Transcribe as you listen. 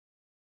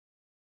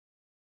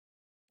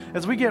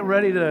As we get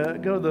ready to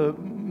go to the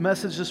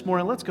message this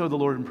morning, let's go to the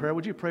Lord in prayer.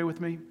 Would you pray with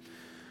me?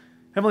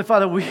 Heavenly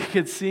Father, we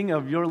could sing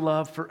of your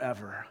love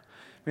forever.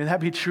 May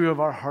that be true of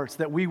our hearts,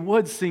 that we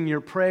would sing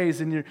your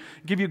praise and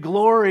give you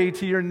glory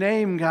to your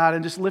name, God,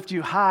 and just lift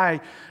you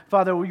high.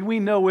 Father, we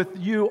know with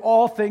you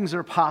all things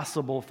are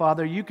possible.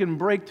 Father, you can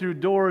break through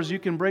doors. You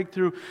can break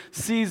through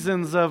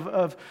seasons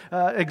of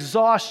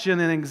exhaustion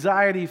and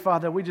anxiety.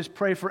 Father, we just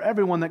pray for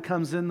everyone that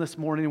comes in this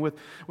morning with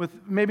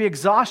maybe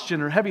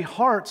exhaustion or heavy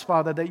hearts,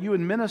 Father, that you would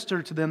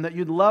minister to them, that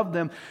you'd love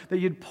them, that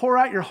you'd pour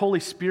out your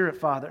Holy Spirit,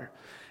 Father.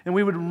 And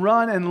we would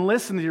run and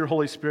listen to your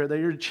Holy Spirit, that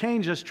you'd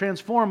change us,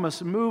 transform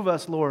us, move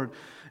us, Lord.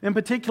 In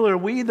particular,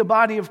 we, the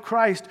body of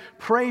Christ,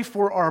 pray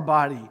for our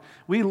body.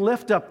 We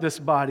lift up this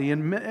body.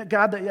 And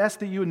God, I ask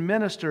that you would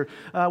minister.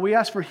 We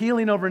ask for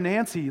healing over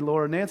Nancy,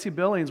 Lord, Nancy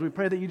Billings. We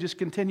pray that you just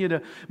continue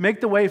to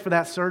make the way for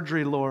that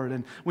surgery, Lord.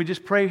 And we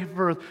just pray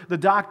for the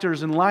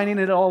doctors and lining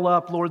it all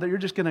up, Lord, that you're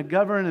just going to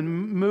govern and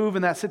move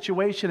in that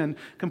situation and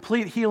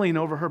complete healing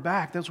over her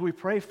back. That's what we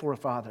pray for,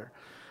 Father.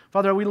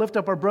 Father, we lift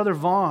up our brother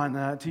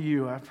Vaughn to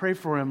you. I pray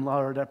for him,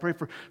 Lord. I pray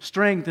for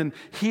strength and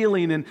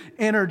healing and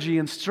energy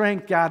and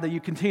strength, God, that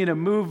you continue to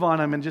move on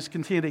him and just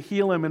continue to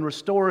heal him and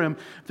restore him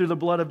through the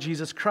blood of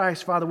Jesus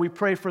Christ. Father, we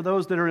pray for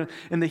those that are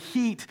in the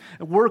heat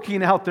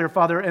working out there,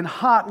 Father, and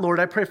hot, Lord.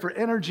 I pray for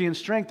energy and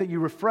strength that you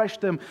refresh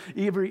them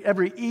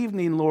every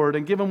evening, Lord,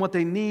 and give them what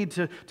they need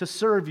to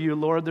serve you,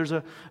 Lord. There's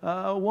a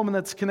woman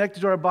that's connected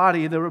to our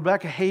body, the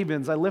Rebecca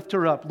Havens. I lift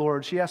her up,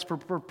 Lord. She asked for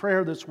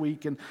prayer this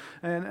week, and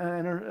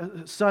her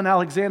son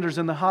Alexander's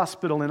in the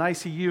hospital in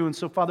ICU. And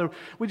so, Father,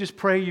 we just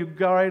pray you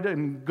guide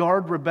and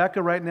guard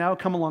Rebecca right now.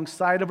 Come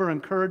alongside of her,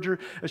 encourage her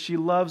as she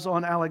loves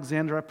on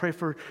Alexander. I pray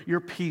for your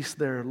peace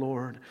there,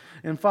 Lord.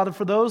 And Father,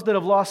 for those that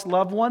have lost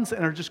loved ones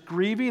and are just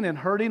grieving and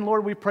hurting,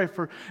 Lord, we pray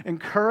for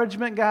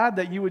encouragement, God,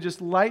 that you would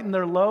just lighten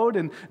their load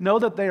and know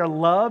that they are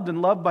loved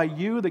and loved by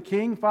you, the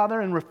King,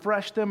 Father, and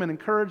refresh them and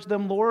encourage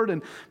them, Lord.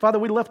 And Father,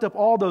 we lift up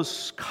all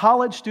those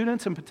college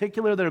students in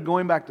particular that are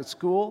going back to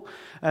school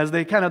as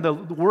they kind of the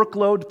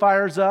workload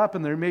fires up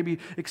and they're maybe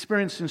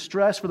experiencing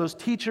stress. For those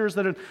teachers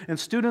and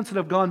students that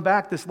have gone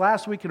back this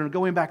last week and are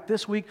going back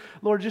this week,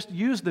 Lord, just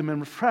use them and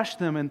refresh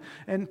them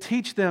and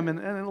teach them and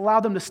allow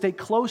them to stay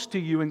close to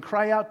you and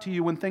cry out to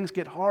you when things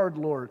get hard,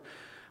 Lord.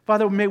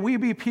 Father, may we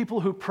be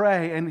people who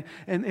pray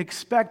and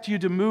expect you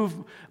to move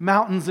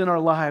mountains in our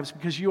lives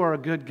because you are a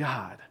good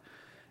God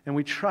and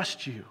we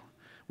trust you.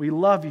 We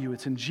love you.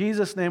 It's in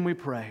Jesus' name we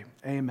pray.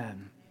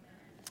 Amen.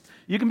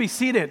 You can be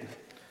seated.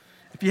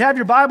 If you have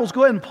your Bibles,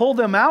 go ahead and pull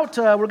them out.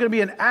 We're going to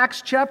be in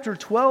Acts chapter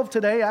 12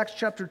 today, Acts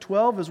chapter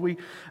 12, as we've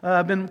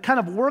been kind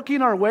of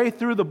working our way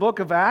through the book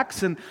of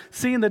Acts and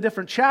seeing the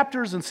different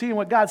chapters and seeing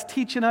what God's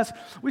teaching us.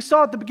 We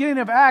saw at the beginning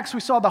of Acts, we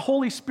saw the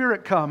Holy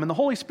Spirit come, and the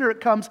Holy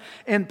Spirit comes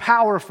in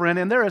power, friend,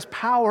 and there is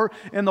power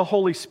in the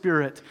Holy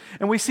Spirit.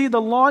 And we see the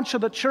launch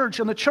of the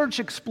church, and the church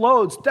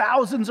explodes.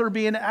 Thousands are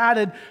being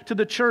added to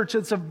the church.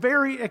 It's a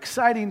very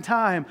exciting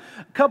time.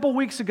 A couple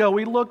weeks ago,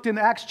 we looked in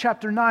Acts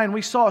chapter 9.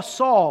 We saw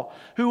Saul,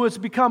 who has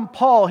become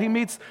Paul. He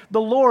meets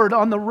the Lord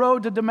on the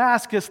road to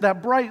Damascus.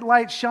 That bright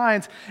light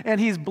shines and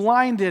he's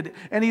blinded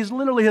and his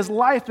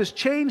life is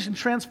changed and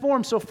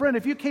transformed. So friend,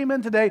 if you came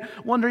in today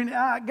wondering,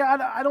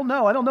 God, I don't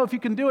know if you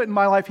can do it in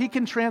my life. He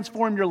can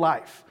transform your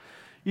life.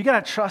 You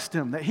got to trust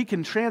him that he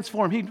can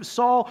transform.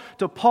 Saul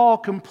to Paul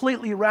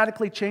completely,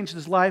 radically changed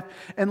his life.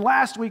 And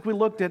last week we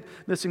looked at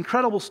this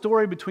incredible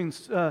story between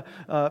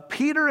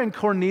Peter and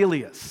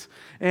Cornelius.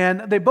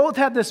 And they both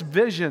had this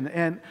vision.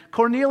 And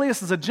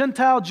Cornelius is a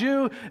Gentile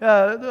Jew.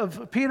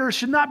 Peter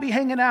should not be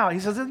hanging out. He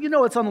says,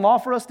 it's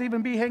unlawful for us to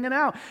even be hanging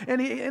out. And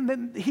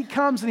then he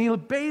comes and he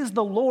obeys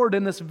the Lord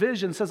in this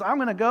vision. Says, I'm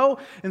going to go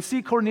and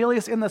see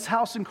Cornelius in this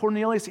house. And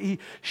Cornelius, he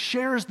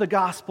shares the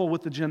gospel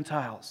with the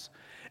Gentiles.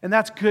 And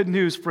that's good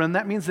news, friend.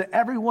 That means that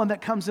everyone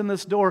that comes in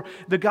this door,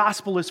 the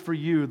gospel is for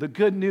you. The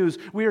good news,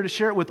 we are to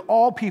share it with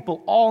all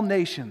people, all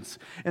nations.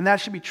 And that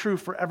should be true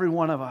for every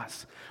one of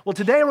us. Well,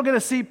 today we're going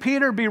to see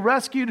Peter be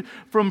rescued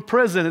from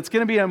prison. It's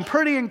going to be a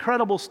pretty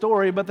incredible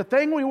story. But the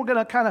thing we were going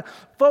to kind of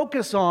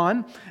focus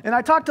on, and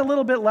I talked a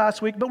little bit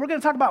last week, but we're going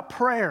to talk about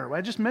prayer.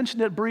 I just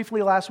mentioned it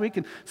briefly last week,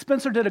 and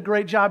Spencer did a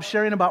great job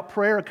sharing about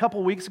prayer a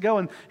couple weeks ago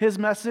in his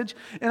message.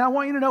 And I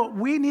want you to know,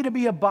 we need to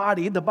be a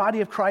body, the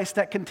body of Christ,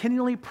 that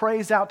continually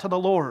prays out to the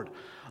Lord.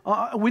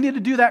 We need to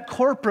do that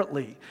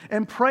corporately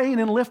and praying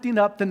and lifting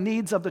up the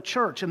needs of the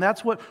church. And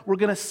that's what we're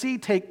going to see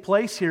take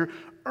place here,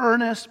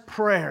 earnest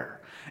prayer.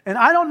 And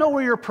I don't know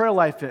where your prayer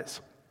life is.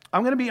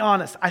 I'm going to be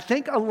honest. I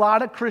think a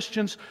lot of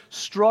Christians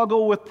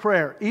struggle with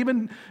prayer.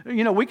 Even,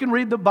 we can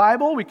read the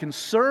Bible, we can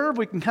serve,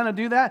 we can kind of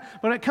do that.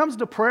 When it comes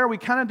to prayer, we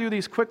kind of do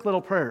these quick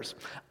little prayers.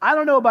 I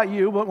don't know about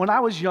you, but when I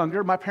was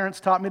younger, my parents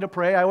taught me to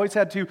pray. I always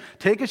had to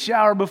take a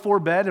shower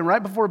before bed, and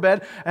right before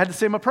bed, I had to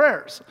say my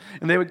prayers.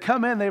 And they would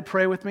come in, they would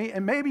pray with me,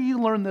 and maybe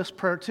you learned this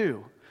prayer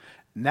too.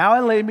 Now I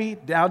lay me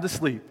down to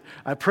sleep.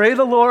 I pray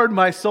the Lord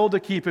my soul to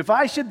keep. If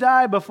I should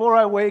die before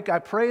I wake, I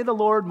pray the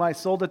Lord my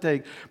soul to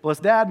take. Bless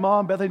Dad,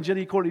 Mom, Bethany,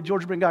 Jenny, Courtney,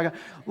 George, Ben Gaga.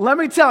 Let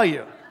me tell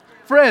you,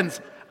 friends,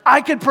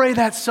 I could pray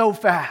that so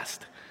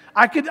fast.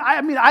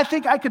 I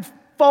think I could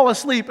fall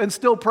asleep and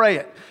still pray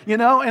it,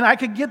 and I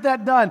could get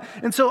that done.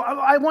 And so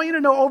I want you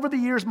to know, over the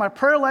years, my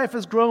prayer life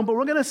has grown, but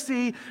we're going to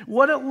see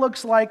what it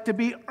looks like to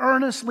be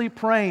earnestly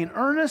praying.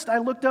 Earnest, I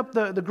looked up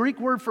the Greek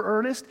word for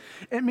earnest.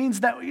 It means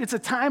that it's a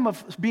time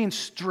of being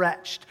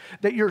stretched,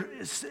 that you're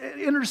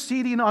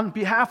interceding on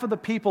behalf of the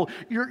people.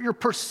 You're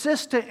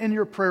persistent in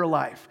your prayer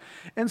life.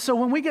 And so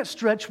when we get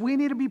stretched, we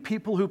need to be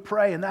people who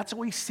pray, and that's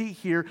what we see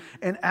here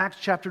in Acts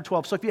chapter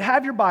 12. So if you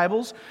have your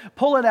Bibles,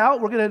 pull it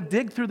out. We're going to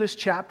dig through this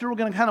chapter. We're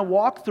going to kind of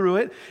walk through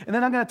it, and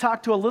then I'm going to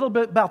talk to a little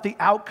bit about the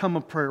outcome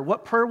of prayer,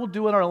 what prayer will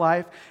do in our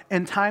life,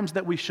 and times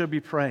that we should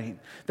be praying,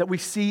 that we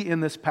see in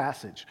this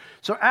passage.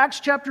 So Acts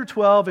chapter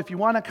 12, if you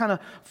want to kind of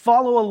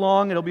follow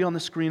along, it'll be on the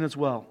screen as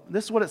well.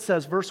 This is what it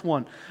says, verse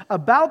 1.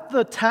 About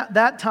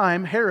that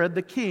time, Herod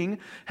the king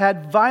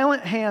had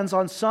violent hands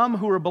on some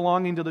who were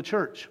belonging to the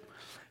church.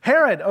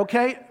 Herod,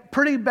 okay,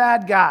 pretty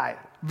bad guy,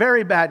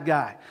 very bad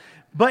guy.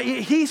 But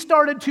he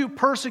started to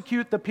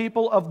persecute the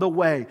people of the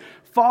way,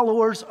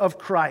 followers of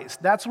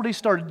Christ. That's what he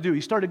started to do.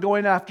 He started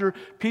going after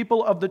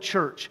people of the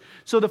church.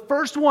 So the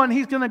first one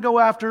he's going to go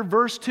after,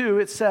 verse 2,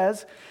 it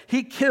says,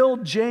 he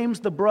killed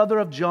James, the brother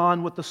of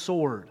John, with the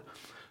sword.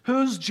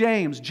 Who's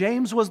James?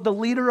 James was the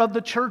leader of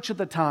the church at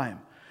the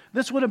time.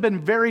 This would have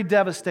been very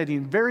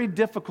devastating, very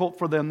difficult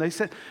for them. They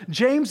said,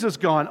 James is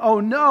gone. Oh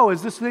no,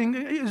 is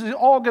it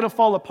all going to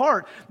fall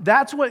apart?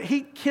 That's what he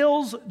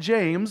kills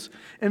James.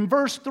 In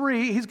verse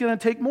 3, he's going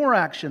to take more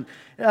action.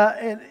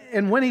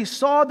 And when he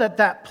saw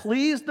that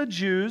pleased the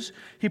Jews,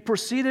 he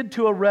proceeded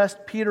to arrest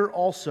Peter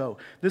also.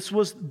 This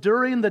was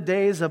during the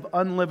days of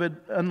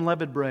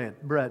unleavened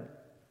bread.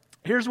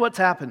 Here's what's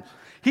happened.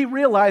 He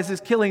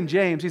realizes killing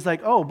James. He's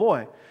like, oh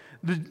boy.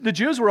 The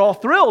Jews were all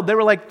thrilled. They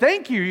were like,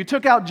 thank you. You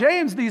took out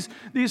James.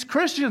 These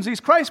Christians, these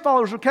Christ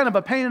followers were kind of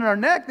a pain in our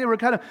neck. They were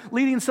kind of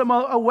leading some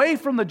away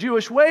from the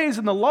Jewish ways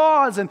and the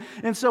laws. And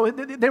so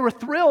they were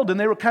thrilled, and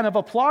they were kind of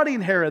applauding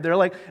Herod. They're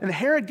like, and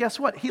Herod, guess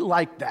what? He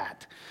liked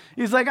that.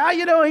 He's like,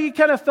 he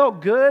kind of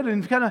felt good,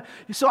 and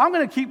so I'm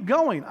going to keep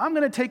going. I'm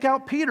going to take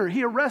out Peter.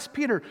 He arrests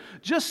Peter.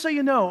 Just so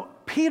you know,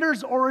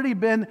 Peter's already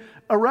been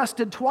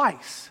arrested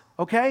twice,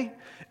 okay?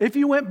 If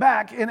you went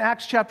back in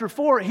Acts chapter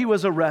 4, he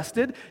was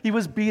arrested, he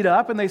was beat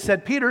up, and they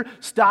said, Peter,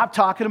 stop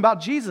talking about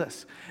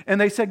Jesus.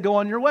 And they said, go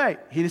on your way.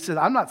 He said,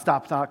 I'm not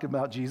stopped talking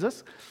about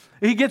Jesus.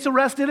 He gets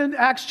arrested in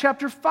Acts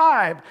chapter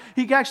 5.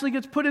 He actually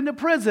gets put into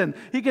prison.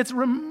 He gets,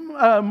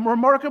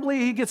 remarkably,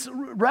 he gets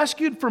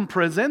rescued from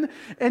prison,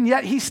 and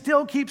yet he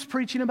still keeps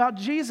preaching about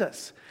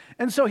Jesus.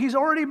 And so he's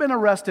already been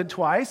arrested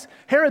twice.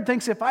 Herod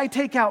thinks if I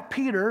take out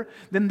Peter,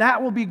 then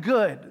that will be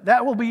good.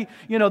 That will be,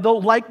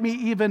 they'll like me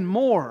even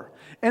more.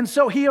 And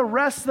so he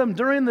arrests them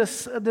during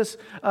this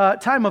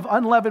time of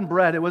unleavened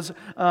bread. It was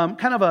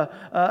kind of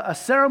a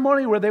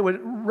ceremony where they would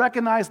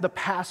recognize the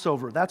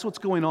Passover. That's what's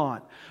going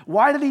on.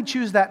 Why did he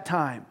choose that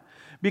time?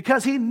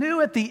 Because he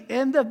knew at the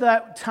end of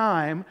that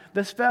time,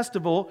 this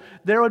festival,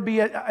 there would be,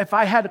 if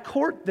I had a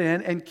court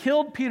then and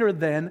killed Peter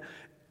then,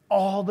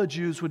 all the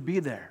Jews would be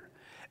there.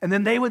 And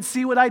then they would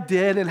see what I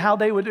did and how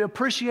they would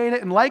appreciate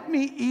it and like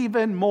me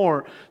even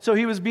more. So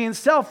he was being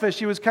selfish.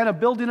 He was kind of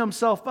building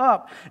himself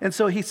up. And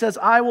so he says,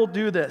 I will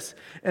do this.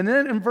 And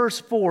then in verse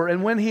 4,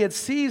 and when he had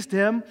seized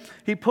him,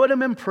 he put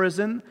him in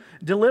prison,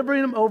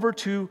 delivering him over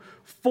to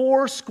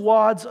 4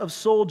 squads of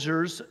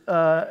soldiers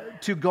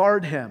to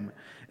guard him,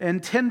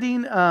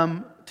 intending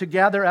to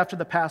gather after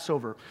the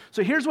Passover.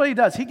 So here's what he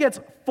does. He gets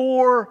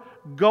 4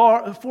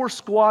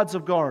 squads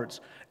of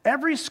guards.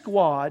 Every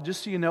squad,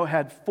 just so you know,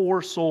 had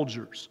 4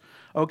 soldiers,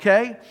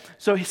 okay?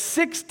 So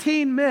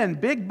 16 men,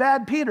 big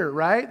bad Peter,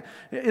 right?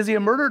 Is he a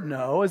murderer?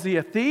 No. Is he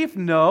a thief?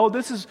 No.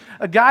 This is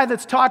a guy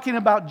that's talking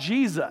about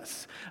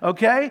Jesus,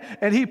 okay?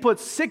 And he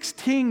puts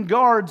 16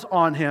 guards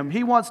on him.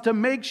 He wants to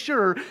make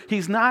sure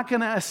he's not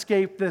going to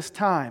escape this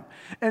time.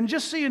 And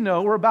just so you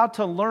know, we're about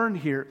to learn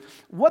here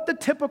what the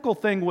typical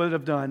thing would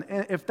have done.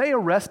 If they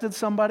arrested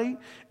somebody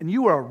and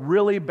you were a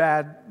really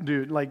bad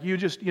dude, like you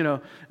just,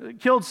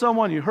 killed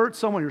someone, you hurt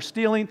someone, you're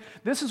stealing,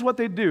 this is what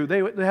they do.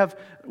 They have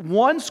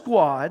one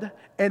squad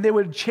and they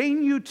would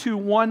chain you to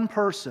one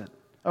person,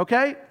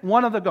 okay?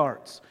 One of the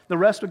guards. The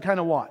rest would kind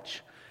of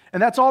watch.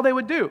 And that's all they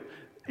would do.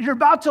 You're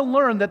about to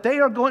learn that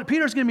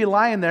Peter's going to be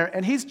lying there,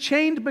 and he's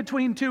chained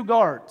between 2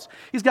 guards.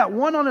 He's got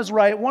one on his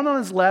right, one on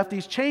his left.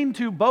 He's chained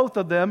to both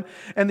of them,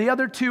 and the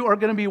other 2 are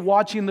going to be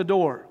watching the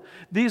door.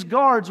 These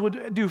guards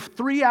would do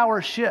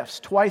 3-hour shifts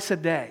twice a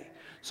day.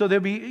 So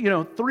there'd be,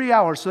 3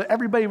 hours, so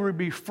everybody would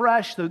be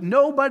fresh, so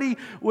nobody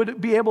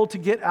would be able to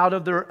get out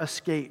of their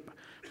escape.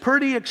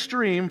 Pretty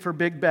extreme for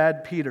big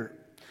bad Peter.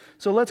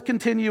 So let's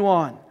continue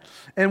on.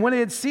 And when he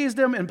had seized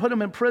him and put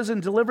him in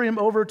prison, delivering him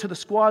over to the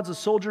squads of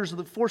soldiers,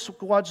 the 4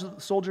 squads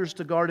of soldiers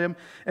to guard him,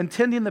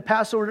 intending the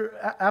Passover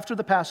after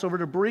the Passover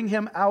to bring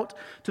him out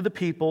to the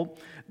people.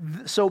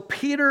 So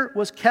Peter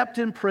was kept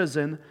in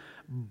prison,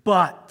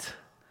 but,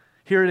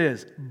 here it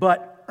is,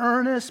 but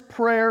earnest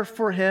prayer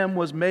for him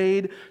was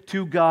made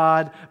to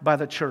God by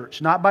the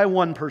church. Not by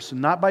one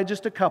person, not by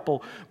just a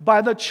couple.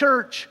 By the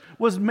church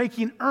was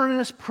making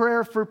earnest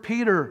prayer for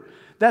Peter,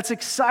 that's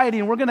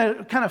exciting. We're going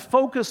to kind of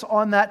focus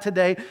on that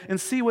today and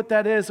see what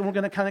that is, and we're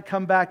going to kind of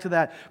come back to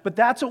that. But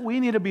that's what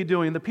we need to be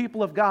doing. The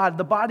people of God,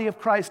 the body of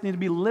Christ, need to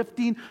be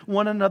lifting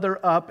one another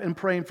up and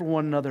praying for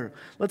one another.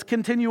 Let's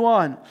continue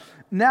on.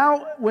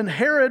 Now, when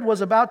Herod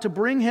was about to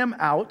bring him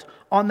out,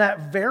 on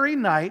that very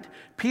night,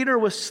 Peter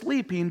was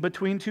sleeping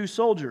between two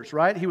soldiers,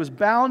 right? He was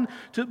bound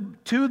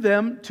to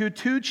them to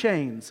two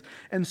chains,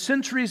 and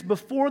sentries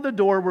before the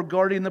door were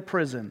guarding the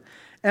prison.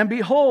 And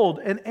behold,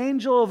 an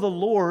angel of the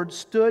Lord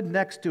stood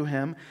next to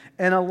him,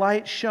 and a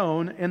light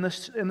shone in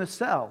the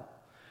cell.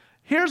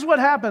 Here's what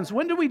happens.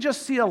 When do we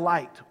just see a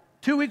light?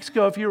 2 weeks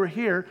ago, if you were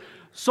here,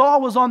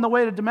 Saul was on the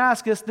way to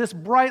Damascus, this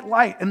bright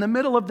light in the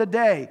middle of the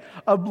day,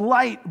 a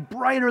light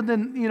brighter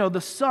than,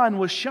 the sun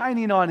was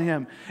shining on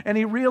him. And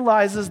he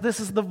realizes this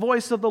is the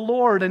voice of the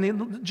Lord,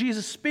 and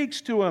Jesus speaks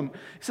to him.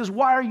 He says,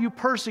 "Why are you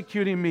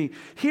persecuting me?"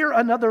 Here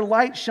another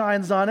light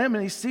shines on him,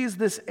 and he sees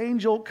this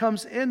angel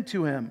comes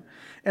into him.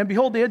 And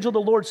behold, the angel of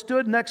the Lord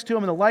stood next to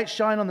him, and the light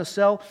shined on the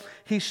cell.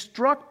 He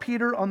struck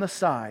Peter on the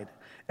side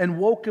and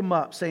woke him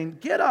up, saying,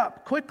 "Get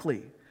up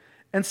quickly."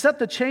 And set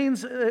the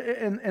chains,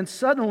 and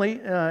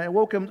suddenly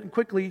woke him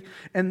quickly,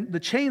 and the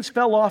chains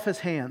fell off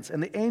his hands.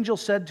 And the angel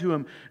said to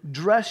him,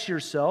 "Dress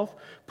yourself,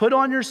 put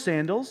on your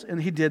sandals."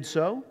 And he did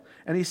so.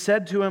 And he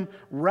said to him,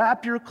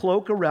 "Wrap your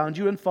cloak around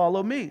you and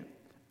follow me."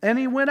 And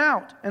he went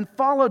out and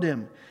followed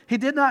him. He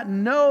did not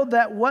know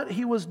that what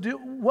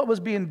was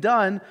being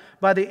done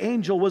by the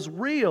angel was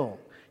real.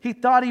 He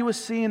thought he was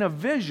seeing a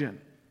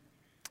vision.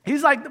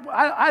 He's like,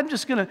 I'm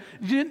just going to,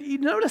 you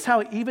notice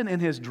how even in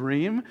his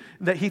dream,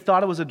 that he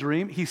thought it was a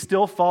dream, he's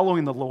still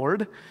following the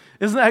Lord?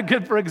 Isn't that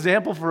good for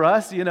example for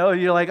us?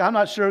 You're like, I'm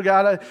not sure,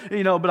 God,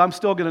 but I'm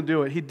still going to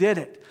do it. He did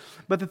it.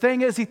 But the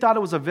thing is, he thought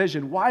it was a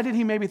vision. Why did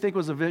he maybe think it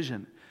was a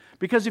vision?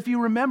 Because if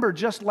you remember,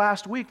 just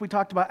last week, we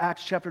talked about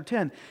Acts chapter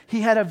 10.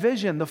 He had a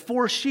vision. The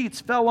 4 sheets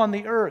fell on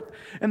the earth.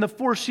 And the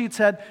 4 sheets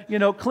had,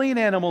 clean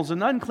animals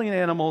and unclean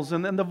animals.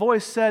 And then the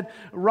voice said,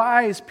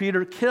 "Rise,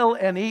 Peter, kill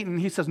and eat." And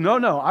he says,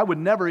 No, I would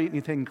never eat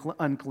anything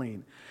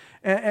unclean.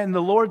 And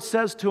the Lord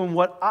says to him,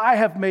 "What I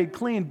have made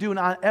clean, do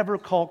not ever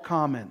call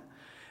common."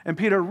 And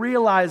Peter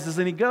realizes,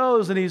 and he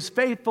goes, and he's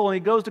faithful, and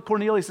he goes to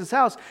Cornelius'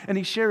 house, and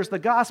he shares the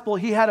gospel.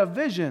 He had a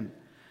vision.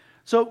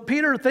 So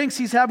Peter thinks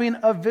he's having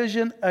a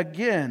vision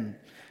again.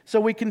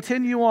 So we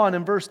continue on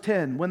in verse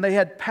 10. When they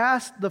had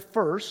passed the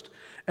first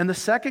and the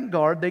second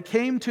guard, they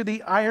came to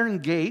the iron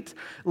gate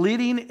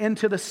leading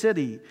into the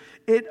city.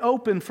 It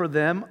opened for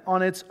them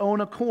on its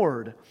own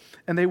accord.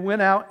 And they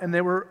went out, and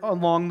they were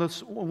along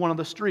one of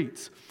the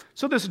streets.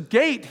 So this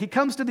gate, he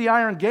comes to the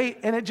iron gate,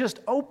 and it just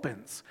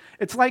opens.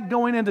 It's like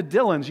going into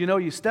Dillon's.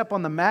 You step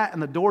on the mat,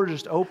 and the door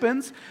just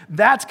opens.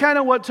 That's kind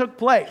of what took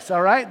place,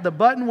 all right? The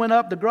button went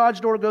up, the garage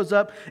door goes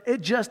up.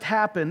 It just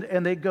happened,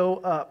 and they go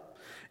up.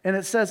 And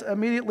it says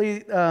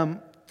immediately,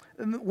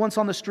 once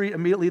on the street,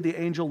 immediately the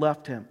angel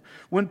left him.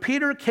 When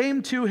Peter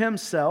came to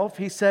himself,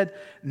 he said,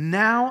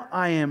 "Now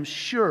I am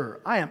sure,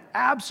 I am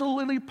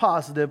absolutely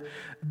positive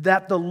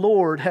that the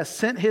Lord has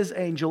sent his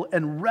angel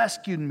and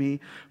rescued me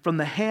from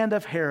the hand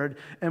of Herod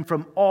and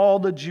from all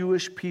the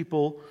Jewish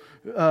people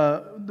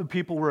the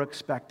people were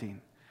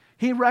expecting."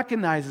 He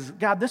recognizes,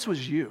 God, this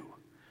was you.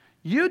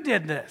 You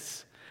did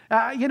this.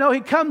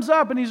 He comes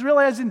up and he's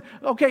realizing,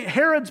 okay,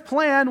 Herod's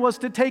plan was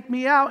to take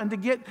me out and to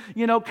get,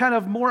 kind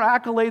of more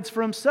accolades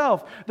for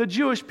himself. The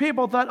Jewish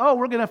people thought,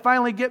 we're going to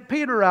finally get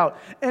Peter out.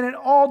 And it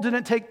all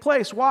didn't take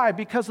place. Why?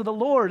 Because of the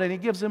Lord. And he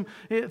gives him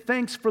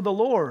thanks for the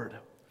Lord.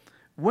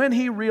 When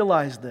he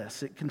realized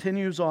this, it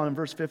continues on in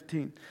verse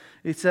 15.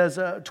 It says,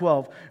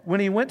 12, when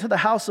he went to the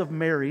house of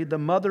Mary, the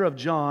mother of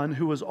John,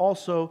 who was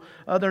also,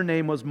 other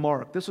name was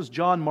Mark. This was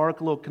John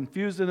Mark, a little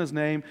confused in his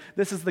name.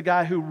 This is the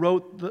guy who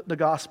wrote the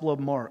Gospel of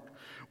Mark.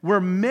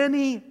 Where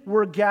many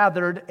were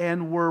gathered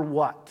and were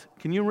what?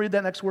 Can you read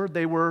that next word?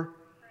 They were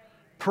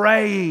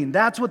praying.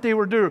 That's what they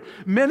were doing.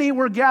 Many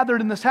were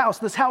gathered in this house.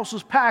 This house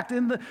was packed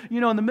in the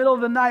middle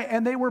of the night,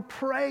 and they were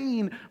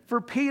praying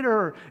for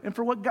Peter and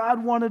for what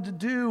God wanted to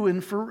do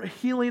and for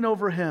healing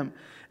over him.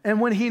 And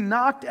when he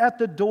knocked at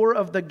the door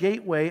of the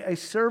gateway, a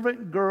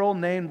servant girl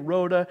named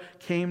Rhoda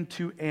came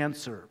to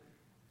answer.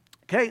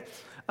 Okay,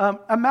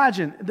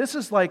 imagine, this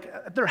is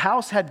like their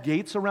house had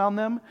gates around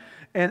them,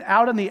 and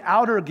out in the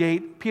outer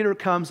gate, Peter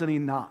comes and he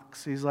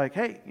knocks. He's like,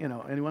 "Hey,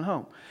 anyone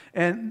home?"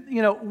 And,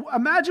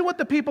 imagine what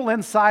the people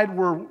inside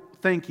were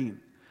thinking.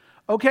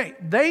 Okay,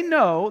 they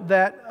know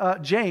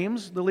that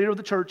James, the leader of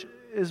the church,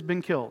 has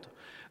been killed.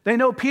 They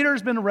know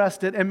Peter's been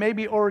arrested and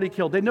maybe already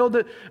killed. They know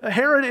that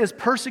Herod is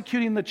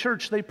persecuting the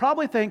church. They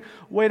probably think,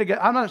 wait a minute,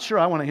 I'm not sure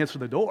I want to answer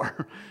the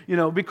door.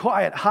 Be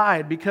quiet,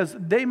 hide, because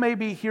they may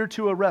be here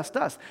to arrest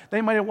us. They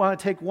might want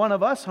to take one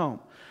of us home.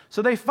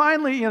 So they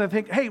finally,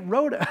 think, "Hey,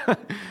 Rhoda,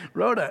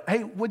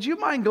 hey, would you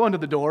mind going to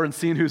the door and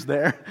seeing who's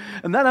there?"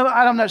 And then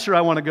I'm not sure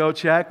I want to go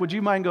check. Would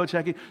you mind go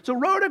checking? So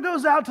Rhoda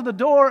goes out to the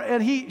door,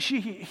 and she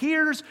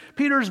hears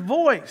Peter's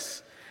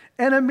voice.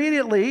 And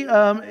immediately,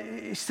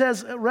 it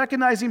says,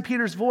 recognizing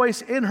Peter's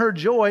voice in her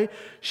joy,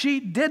 she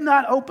did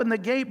not open the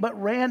gate,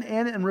 but ran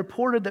in and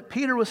reported that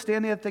Peter was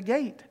standing at the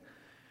gate.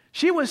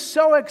 She was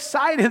so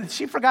excited that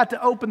she forgot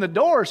to open the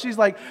door. She's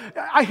like,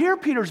 I hear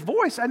Peter's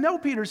voice. I know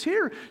Peter's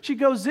here. She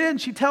goes in.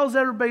 She tells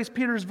everybody it's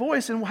Peter's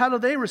voice. And how do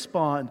they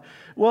respond?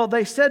 Well,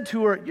 they said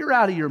to her, you're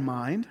out of your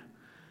mind.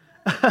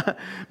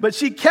 But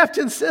she kept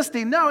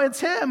insisting, no,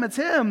 it's him. It's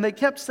him. They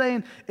kept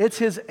saying, it's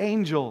his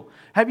angel.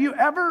 Have you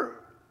ever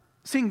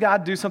seen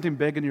God do something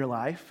big in your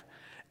life?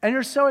 And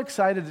you're so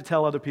excited to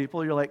tell other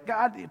people. You're like,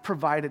 God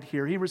provided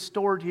here. He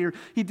restored here.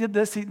 He did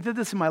this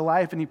in my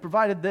life, and he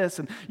provided this.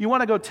 And you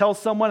want to go tell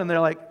someone, and they're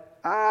like,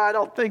 I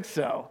don't think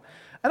so.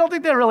 I don't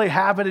think they really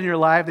have it in your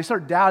life. They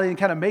start doubting and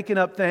kind of making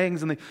up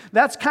things. And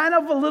that's kind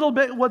of a little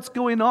bit what's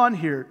going on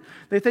here.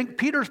 They think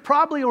Peter's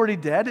probably already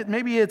dead.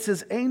 Maybe it's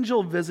his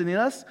angel visiting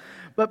us.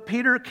 But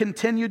Peter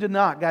continued to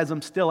knock. Guys,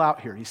 I'm still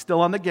out here. He's still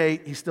on the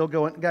gate. He's still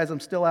going, guys, I'm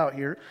still out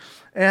here.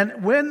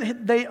 And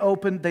when they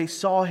opened, they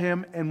saw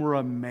him and were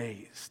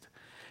amazed.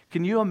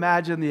 Can you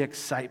imagine the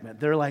excitement?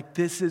 They're like,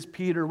 this is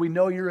Peter. We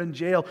know you're in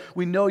jail.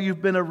 We know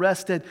you've been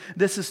arrested.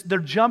 They're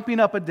jumping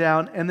up and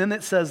down. And then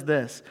it says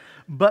this,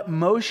 but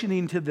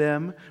motioning to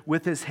them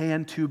with his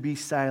hand to be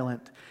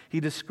silent, he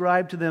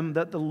described to them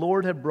that the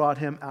Lord had brought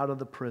him out of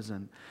the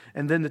prison.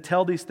 And then to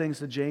tell these things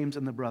to James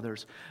and the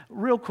brothers.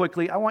 Real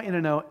quickly, I want you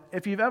to know,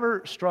 if you've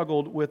ever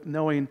struggled with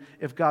knowing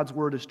if God's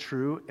word is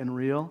true and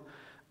real,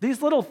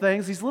 these little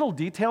things, these little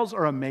details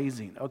are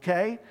amazing,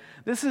 okay?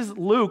 This is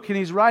Luke, and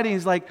he's writing,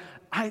 he's like,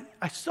 I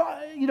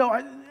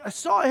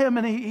saw him,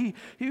 and he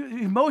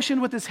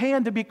motioned with his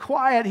hand to be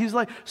quiet. He's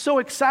like so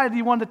excited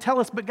he wanted to tell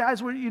us, but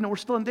guys, we're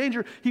still in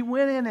danger. He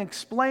went in and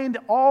explained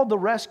all the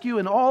rescue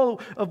and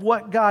all of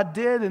what God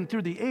did and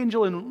through the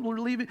angel, and we're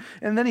leaving.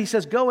 And then he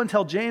says, go and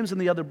tell James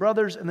and the other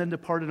brothers, and then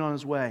departed on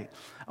his way.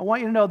 I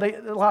want you to know,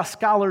 a lot of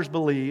scholars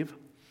believe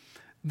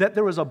that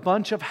there was a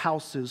bunch of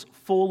houses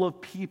full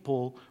of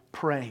people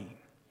praying.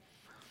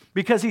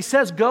 Because he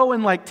says, go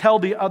and tell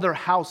the other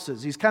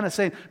houses. He's kind of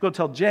saying, go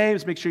tell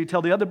James, make sure you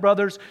tell the other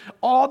brothers.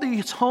 All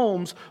these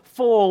homes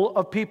full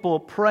of people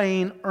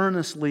praying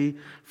earnestly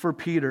for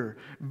Peter.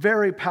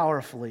 Very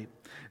powerfully.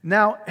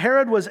 Now,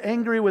 Herod was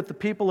angry with the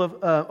people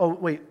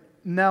of,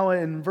 now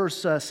in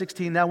verse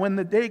 16, now when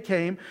the day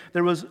came,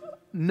 there was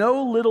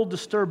no little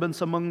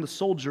disturbance among the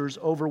soldiers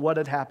over what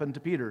had happened to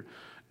Peter.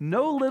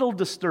 No little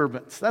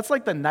disturbance. That's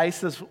like the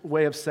nicest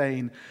way of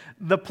saying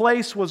the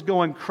place was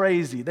going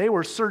crazy. They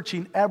were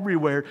searching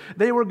everywhere.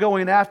 They were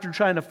going after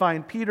trying to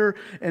find Peter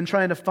and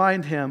trying to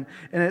find him.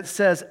 And it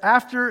says,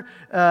 after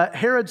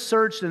Herod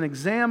searched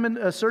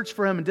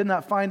for him and did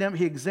not find him,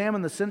 he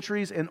examined the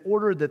sentries and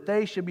ordered that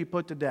they should be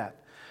put to death.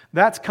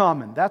 That's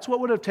common. That's what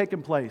would have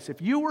taken place.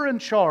 If you were in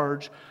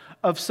charge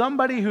of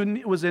somebody who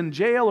was in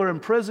jail or in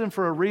prison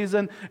for a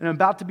reason and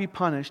about to be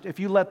punished, if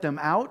you let them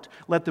out,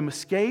 let them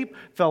escape,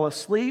 fell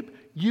asleep,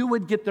 you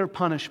would get their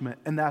punishment.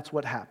 And that's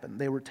what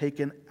happened. They were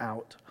taken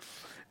out.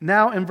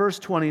 Now in verse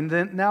 20,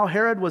 now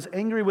Herod was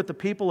angry with the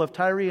people of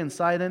Tyre and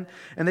Sidon,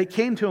 and they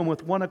came to him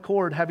with one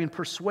accord, having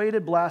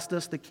persuaded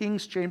Blastus, the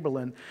king's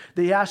chamberlain.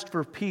 They asked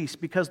for peace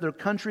because their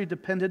country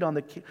depended on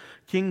the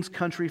king's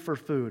country for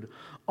food.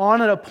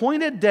 On an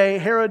appointed day,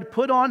 Herod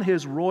put on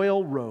his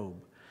royal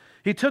robe.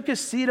 He took his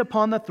seat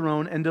upon the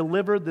throne and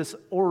delivered this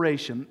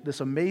oration,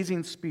 this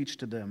amazing speech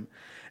to them.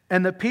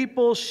 And the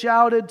people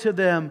shouted to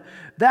them,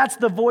 that's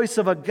the voice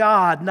of a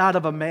God, not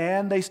of a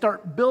man. They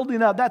start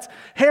building up. That's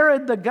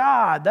Herod the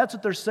God. That's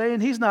what they're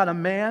saying. He's not a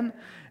man.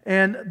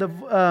 And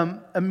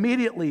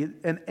immediately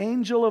an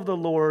angel of the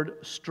Lord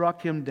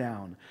struck him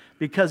down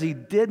because he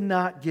did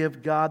not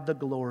give God the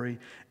glory,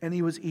 and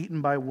he was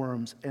eaten by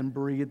worms and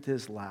breathed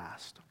his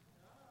last.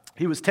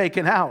 He was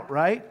taken out,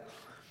 right?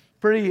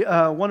 Pretty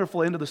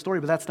wonderful end of the story,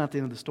 but that's not the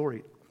end of the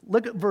story.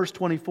 Look at verse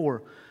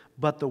 24.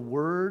 But the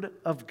word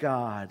of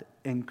God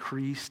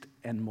increased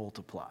and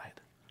multiplied.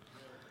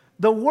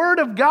 The word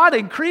of God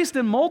increased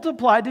and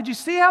multiplied. Did you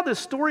see how this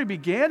story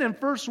began? In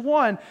verse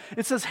 1,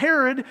 it says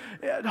Herod,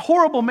 a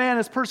horrible man,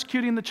 is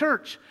persecuting the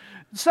church.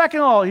 Second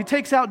of all, he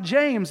takes out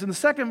James in the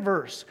second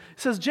verse.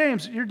 He says,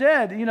 James, you're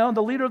dead,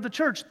 the leader of the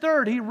church.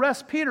 Third, he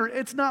arrests Peter.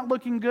 It's not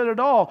looking good at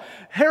all.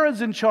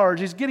 Herod's in charge.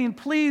 He's getting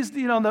pleased.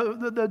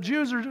 The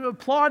Jews are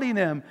applauding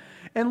him.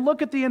 And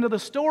look at the end of the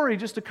story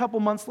just a couple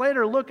months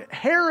later. Look,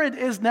 Herod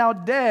is now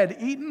dead,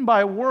 eaten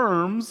by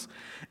worms.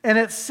 And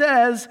it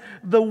says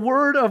the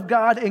word of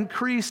God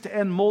increased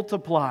and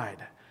multiplied.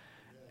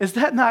 Is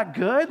that not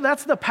good?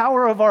 That's the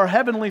power of our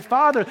Heavenly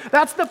Father.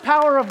 That's the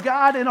power of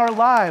God in our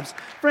lives.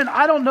 Friend,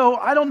 I don't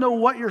know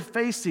what you're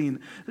facing.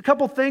 A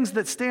couple things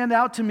that stand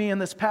out to me in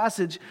this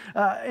passage.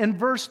 In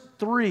verse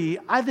 3,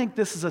 I think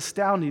this is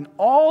astounding.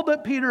 All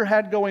that Peter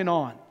had going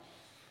on.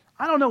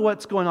 I don't know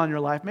what's going on in your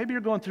life. Maybe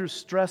you're going through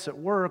stress at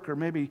work, or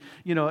maybe,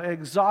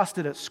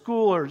 exhausted at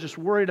school, or just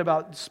worried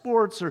about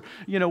sports, or,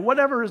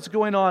 whatever is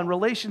going on.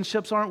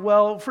 Relationships aren't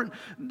well. Friend,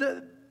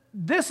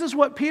 this is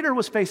what Peter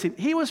was facing.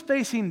 He was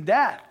facing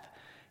death.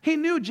 He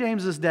knew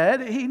James is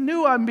dead. He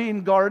knew I'm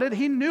being guarded.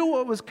 He knew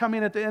what was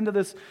coming at the end of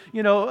this,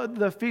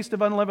 the Feast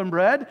of Unleavened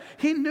Bread.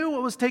 He knew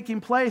what was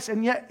taking place.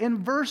 And yet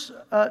in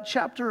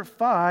chapter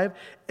 5,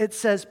 it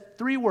says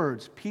 3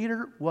 words,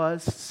 Peter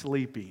was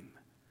sleeping.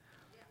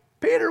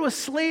 Peter was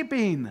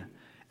sleeping.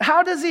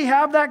 How does he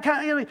have that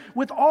kind of,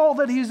 with all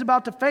that he's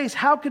about to face,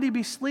 how could he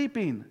be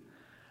sleeping?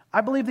 I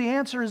believe the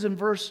answer is in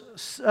verse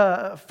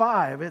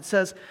 5. It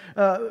says,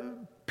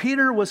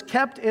 Peter was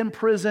kept in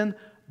prison,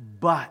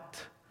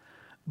 but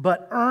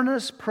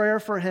earnest prayer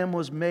for him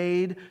was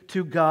made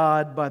to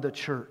God by the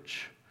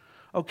church.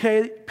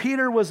 Okay,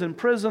 Peter was in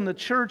prison. The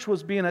church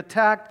was being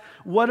attacked.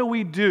 What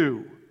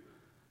do?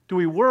 Do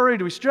we worry?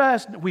 Do we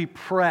stress? We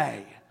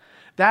pray.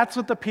 That's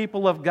what the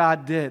people of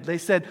God did. They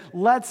said,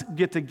 let's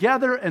get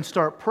together and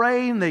start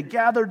praying. They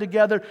gathered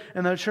together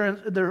in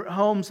their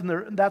homes,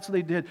 and that's what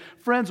they did.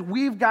 Friends,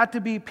 we've got to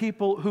be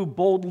people who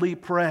boldly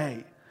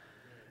pray.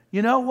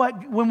 You know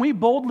what? When we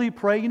boldly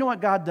pray, you know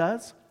what God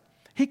does?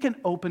 He can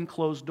open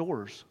closed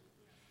doors.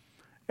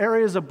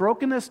 Areas of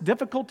brokenness,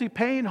 difficulty,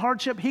 pain,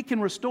 hardship, He can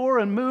restore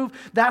and move.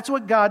 That's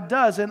what God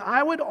does. And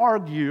I would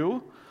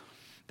argue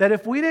that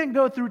if we didn't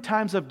go through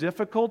times of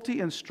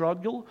difficulty and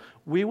struggle,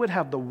 we would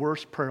have the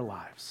worst prayer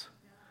lives.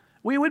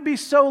 We would be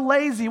so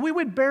lazy. We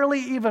would barely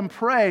even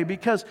pray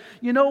because,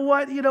 you know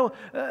what?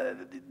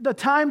 The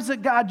times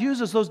that God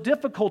uses those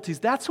difficulties,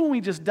 that's when we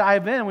just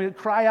dive in. We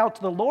cry out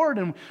to the Lord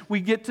and we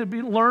get to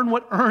learn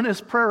what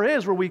earnest prayer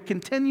is, where we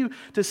continue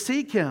to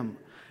seek Him.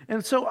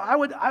 And so I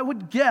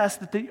would guess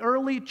that the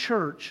early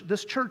church,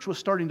 this church was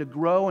starting to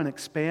grow and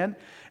expand,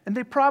 and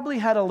they probably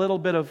had a little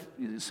bit of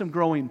some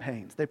growing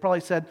pains. They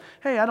probably said,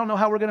 hey, I don't know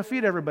how we're going to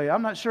feed everybody.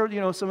 I'm not sure,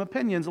 some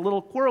opinions, a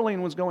little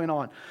quarreling was going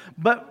on.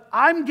 But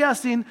I'm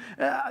guessing,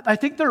 I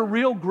think their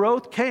real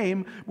growth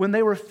came when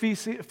they were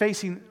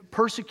facing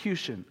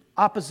persecution,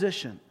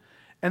 opposition.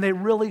 And they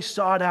really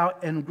sought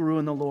out and grew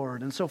in the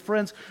Lord. And so,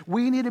 friends,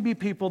 we need to be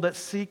people that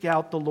seek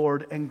out the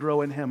Lord and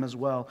grow in Him as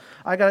well.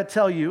 I got to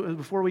tell you,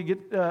 before we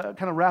get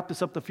kind of wrap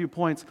this up with a few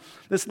points,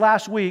 this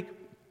last week,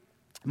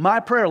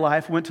 my prayer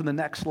life went to the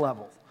next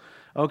level,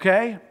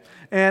 okay?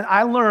 And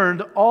I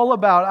learned all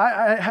about,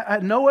 I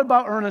know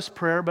about earnest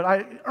prayer, but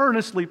I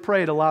earnestly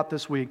prayed a lot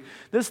this week.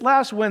 This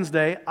last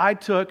Wednesday, I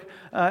took,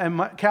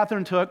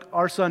 Catherine took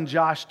our son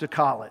Josh to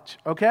college,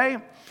 okay?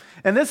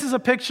 And this is a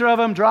picture of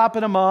him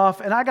dropping him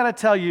off. And I got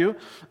to tell you,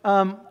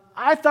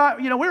 I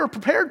thought, we were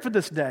prepared for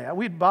this day.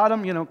 We'd bought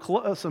him,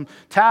 some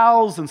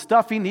towels and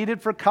stuff he needed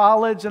for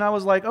college. And I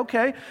was like,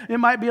 okay, it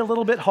might be a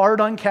little bit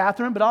hard on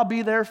Catherine, but I'll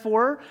be there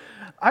for her.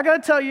 I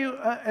got to tell you,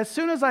 as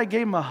soon as I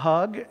gave him a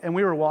hug and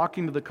we were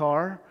walking to the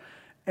car,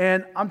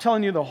 and I'm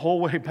telling you the whole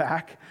way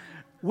back,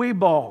 we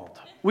bawled.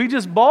 We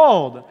just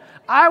bawled.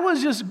 I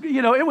was just,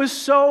 it was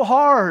so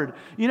hard.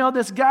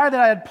 This guy that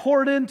I had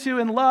poured into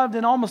and loved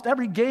in almost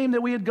every game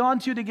that we had gone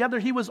to together,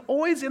 he was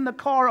always in the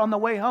car on the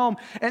way home,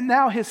 and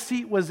now his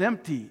seat was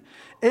empty.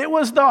 It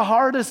was the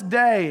hardest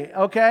day,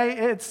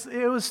 okay?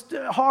 It was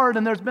hard,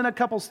 and there's been a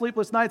couple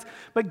sleepless nights,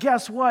 but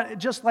guess what?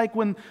 Just like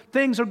when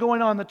things are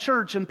going on in the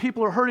church and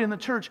people are hurting in the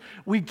church,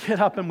 we get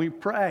up and we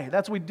pray.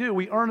 That's what we do.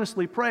 We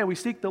earnestly pray. We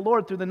seek the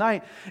Lord through the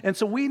night, and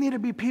so we need to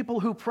be people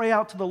who pray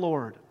out to the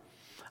Lord.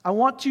 I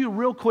want you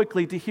real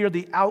quickly to hear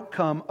the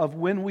outcome of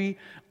when we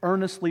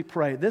earnestly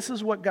pray. This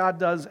is what God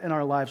does in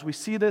our lives. We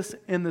see this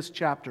in this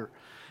chapter.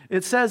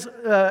 It says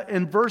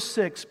in verse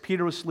 6,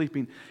 Peter was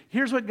sleeping.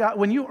 Here's what God,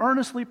 when you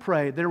earnestly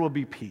pray, there will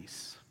be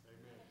peace.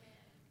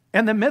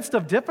 In the midst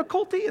of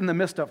difficulty, in the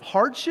midst of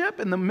hardship,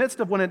 in the midst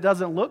of when it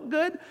doesn't look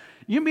good,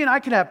 you mean I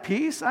can have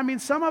peace? I mean,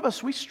 some of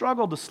us, we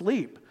struggle to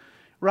sleep.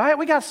 Right?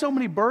 We got so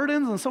many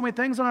burdens and so many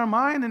things on our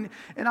mind,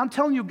 and I'm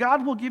telling you,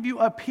 God will give you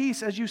a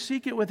peace as you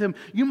seek it with Him.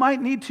 You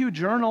might need to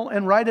journal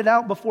and write it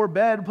out before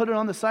bed, put it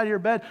on the side of your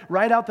bed,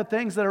 write out the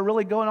things that are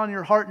really going on in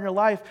your heart and your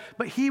life,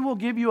 but He will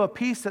give you a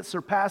peace that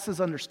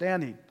surpasses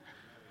understanding.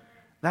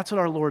 That's what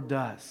our Lord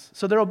does.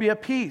 So there will be a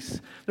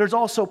peace. There's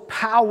also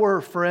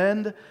power,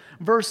 friend.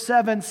 Verse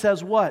 7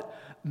 says what?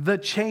 The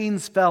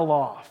chains fell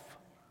off.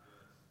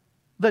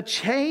 The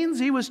chains,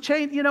 he was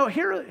chained.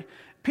 Here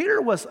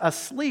Peter was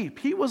asleep.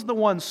 He was the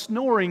one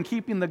snoring,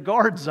 keeping the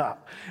guards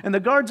up. And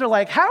the guards are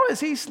like, how is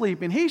he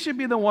sleeping? He should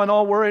be the one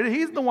all worried.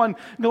 He's the one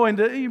going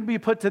to be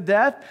put to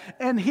death.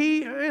 And he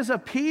is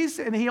at peace,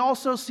 and he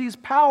also sees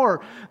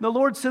power. The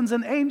Lord sends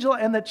an angel,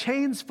 and the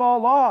chains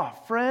fall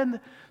off,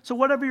 friend. So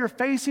whatever you're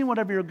facing,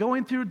 whatever you're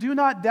going through, do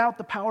not doubt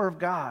the power of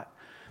God.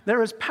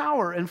 There is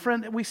power, and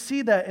friend, we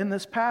see that in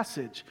this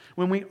passage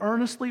when we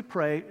earnestly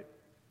pray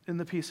in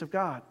the peace of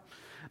God.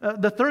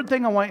 The third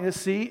thing I want you to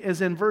see is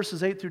in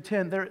verses 8 through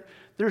 10,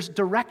 there's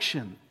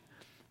direction.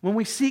 When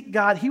we seek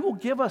God, He will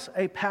give us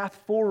a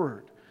path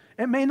forward.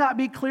 It may not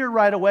be clear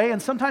right away,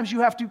 and sometimes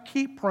you have to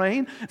keep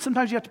praying.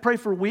 Sometimes you have to pray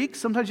for weeks.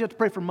 Sometimes you have to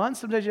pray for months.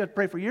 Sometimes you have to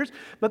pray for years.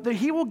 But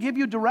He will give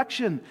you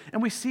direction,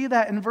 and we see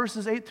that in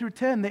verses 8 through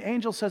 10. The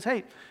angel says,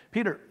 hey,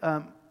 Peter,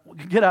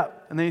 get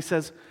up. And then he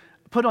says,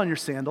 put on your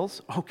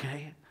sandals.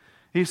 Okay.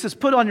 He says,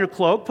 put on your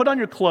cloak, put on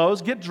your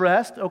clothes, get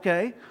dressed.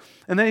 Okay.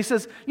 And then he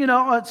says,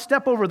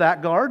 step over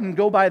that guard and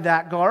go by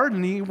that guard.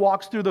 And he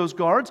walks through those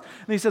guards.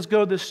 And he says,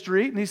 go to the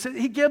street. And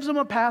he gives them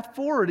a path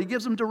forward. He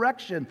gives them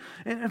direction.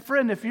 And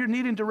friend, if you're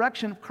needing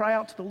direction, cry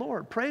out to the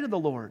Lord. Pray to the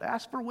Lord.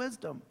 Ask for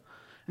wisdom.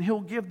 And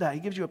He'll give that.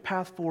 He gives you a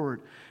path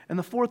forward. And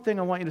the fourth thing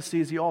I want you to see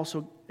is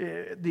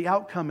the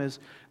outcome is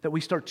that we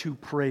start to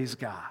praise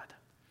God.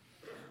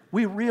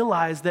 We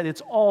realize that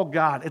it's all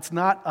God. It's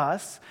not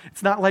us.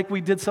 It's not like we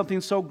did something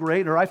so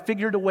great or I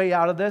figured a way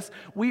out of this.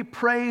 We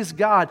praise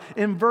God.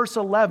 In verse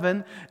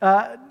 11,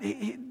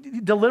 he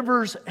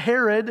delivers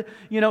Herod.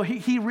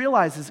 He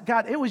realizes,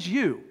 God, it was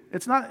you.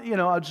 It's not,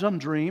 some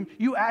dream.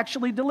 You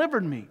actually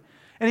delivered me.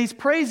 And he's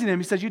praising him.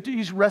 He says, you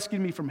rescued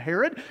me from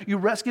Herod. You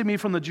rescued me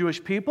from the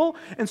Jewish people.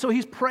 And so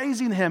he's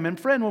praising him. And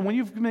friend, when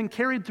you've been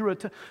carried through a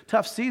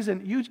tough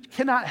season, you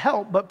cannot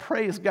help but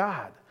praise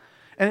God.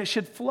 And it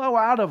should flow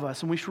out of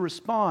us, and we should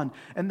respond.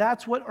 And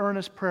that's what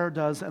earnest prayer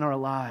does in our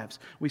lives.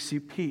 We see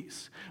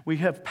peace. We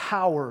have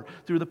power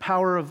through the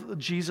power of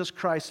Jesus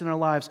Christ in our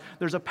lives.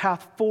 There's a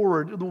path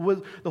forward.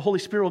 The Holy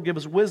Spirit will give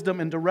us wisdom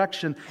and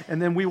direction, and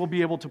then we will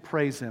be able to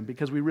praise Him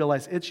because we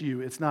realize it's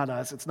you, it's not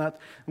us, it's not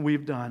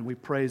we've done. We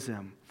praise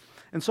Him.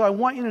 And so I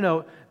want you to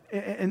know,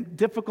 in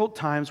difficult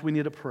times, we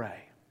need to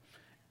pray.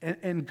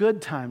 In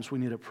good times, we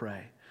need to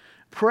pray.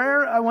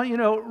 Prayer, I want you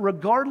to know,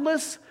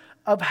 regardless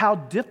of how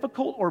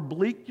difficult or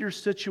bleak your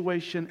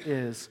situation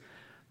is,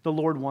 the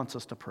Lord wants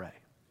us to pray.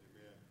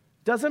 Amen.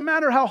 Doesn't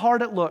matter how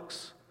hard it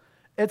looks.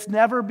 It's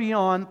never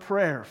beyond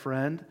prayer,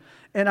 friend.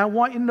 And I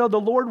want you to know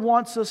the Lord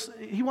wants us,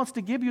 He wants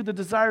to give you the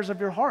desires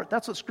of your heart.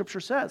 That's what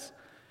Scripture says.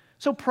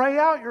 So pray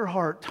out your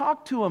heart.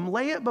 Talk to Him.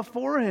 Lay it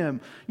before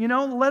Him.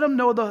 Let Him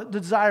know the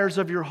desires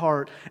of your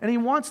heart. And He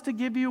wants to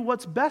give you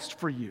what's best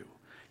for you.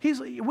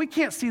 We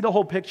can't see the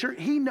whole picture.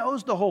 He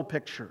knows the whole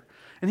picture.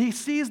 And He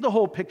sees the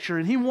whole picture,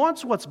 and He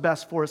wants what's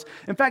best for us.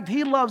 In fact,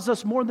 He loves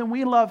us more than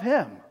we love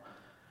Him.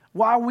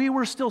 While we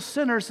were still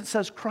sinners, it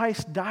says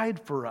Christ died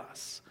for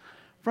us.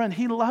 Friend,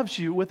 He loves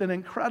you with an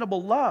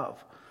incredible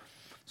love.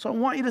 So I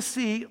want you to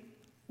see,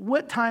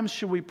 what times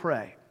should we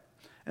pray?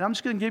 And I'm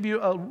just going to give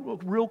you a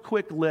real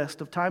quick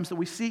list of times that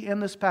we see in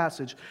this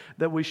passage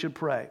that we should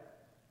pray.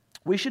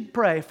 We should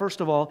pray, first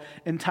of all,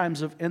 in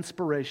times of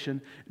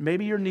inspiration.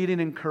 Maybe you're needing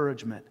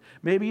encouragement.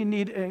 Maybe you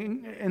need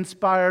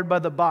inspired by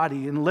the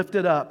body and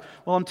lifted up.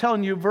 Well, I'm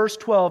telling you, verse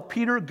 12,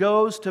 Peter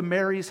goes to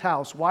Mary's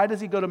house. Why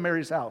does he go to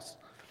Mary's house?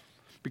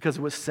 Because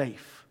it was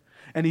safe.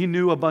 And he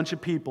knew a bunch of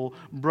people,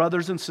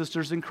 brothers and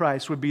sisters in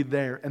Christ, would be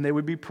there, and they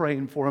would be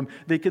praying for him.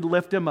 They could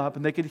lift him up,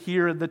 and they could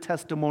hear the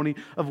testimony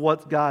of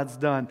what God's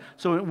done.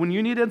 So when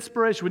you need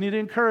inspiration, when you need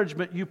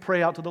encouragement, you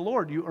pray out to the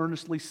Lord. You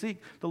earnestly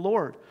seek the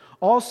Lord.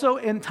 Also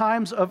in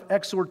times of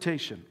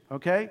exhortation,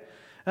 okay?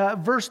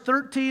 Verse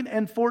 13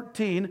 and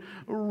 14,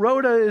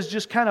 Rhoda is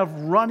just kind of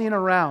running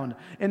around.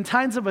 In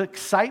times of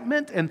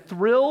excitement and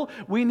thrill,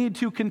 we need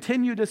to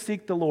continue to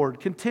seek the Lord,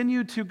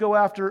 continue to go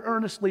after,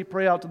 earnestly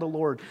pray out to the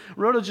Lord.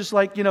 Rhoda's just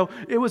like,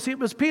 it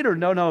was Peter.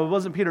 No, it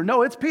wasn't Peter.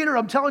 No, it's Peter.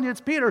 I'm telling you,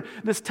 it's Peter.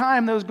 This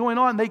time that was going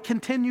on, they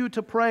continue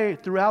to pray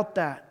throughout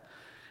that.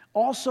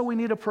 Also, we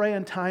need to pray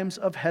in times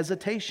of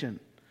hesitation.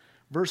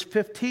 Verse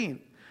 15,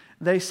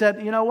 they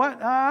said, you know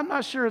what? I'm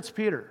not sure it's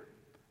Peter.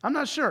 I'm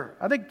not sure.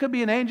 I think it could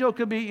be an angel. It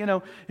could be,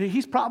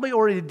 he's probably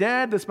already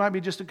dead. This might be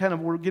just a kind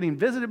of, we're getting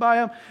visited by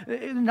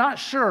him. Not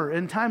sure.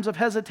 In times of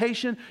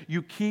hesitation,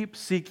 you keep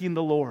seeking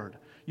the Lord.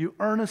 You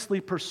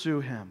earnestly pursue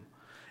Him.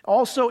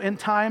 Also in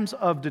times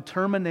of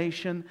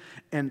determination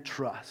and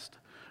trust.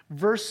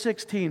 Verse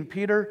 16,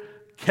 Peter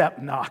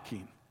kept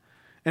knocking.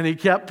 And he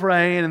kept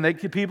praying,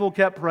 and people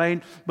kept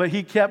praying, but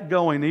he kept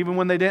going. Even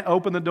when they didn't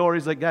open the door,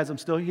 he's like, guys, I'm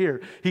still here.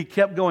 He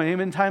kept going. Even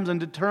in times of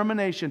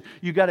determination,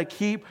 you got to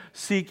keep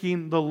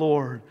seeking the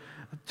Lord.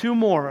 Two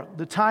more,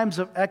 the times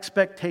of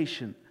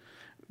expectation.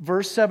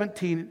 Verse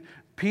 17,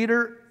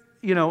 Peter,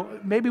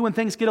 maybe when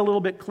things get a little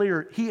bit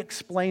clearer, he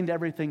explained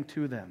everything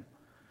to them.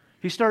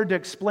 He started to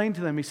explain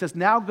to them. He says,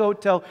 now go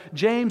tell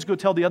James, go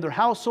tell the other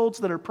households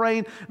that are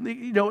praying.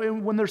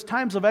 When there's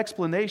times of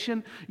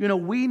explanation,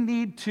 we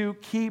need to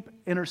keep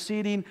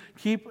interceding,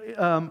 keep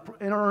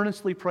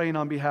earnestly praying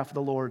on behalf of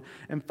the Lord.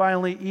 And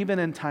finally, even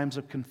in times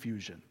of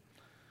confusion.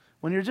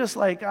 When you're just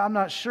like, I'm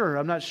not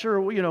sure,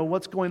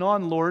 what's going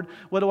on, Lord.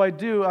 What do I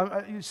do?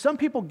 Some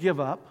people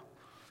give up.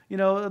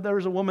 There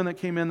was a woman that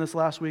came in this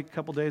last week, a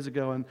couple days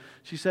ago, and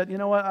she said, you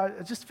know what, I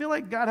just feel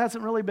like God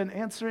hasn't really been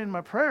answering my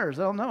prayers.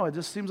 I don't know. It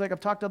just seems like I've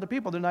talked to other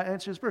people. They're not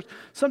answering His prayers.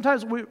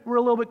 Sometimes we're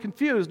a little bit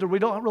confused, or we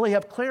don't really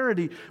have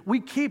clarity. We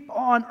keep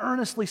on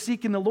earnestly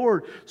seeking the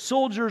Lord.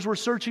 Soldiers were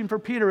searching for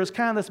Peter. It was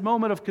kind of this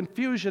moment of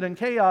confusion and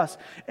chaos,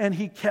 and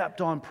he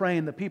kept on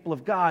praying. The people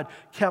of God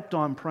kept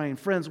on praying.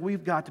 Friends,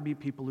 we've got to be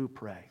people who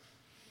pray.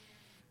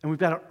 And we've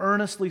got to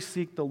earnestly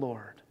seek the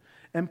Lord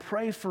and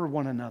pray for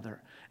one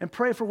another. And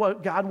pray for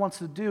what God wants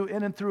to do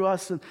in and through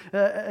us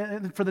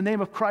and for the name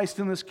of Christ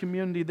in this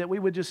community, that we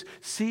would just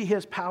see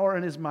His power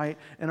and His might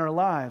in our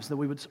lives, that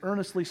we would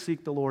earnestly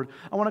seek the Lord.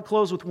 I want to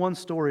close with one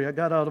story I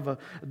got out of a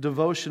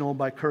devotional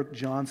by Kirk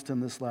Johnston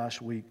this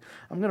last week.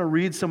 I'm going to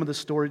read some of the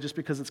story just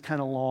because it's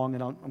kind of long,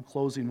 and I'm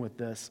closing with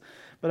this.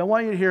 But I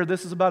want you to hear,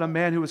 this is about a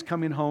man who was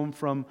coming home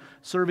from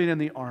serving in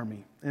the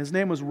Army. And his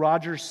name was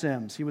Roger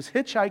Sims. He was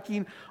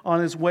hitchhiking on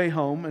his way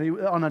home,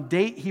 and on a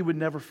date he would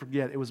never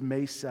forget. It was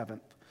May 7th.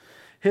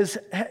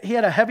 He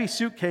had a heavy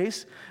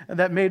suitcase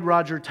that made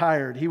Roger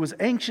tired. He was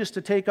anxious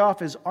to take off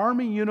his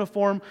army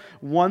uniform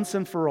once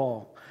and for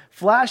all.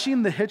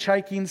 Flashing the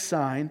hitchhiking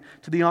sign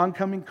to the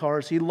oncoming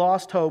cars, he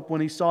lost hope when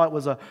he saw it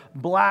was a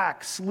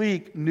black,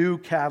 sleek, new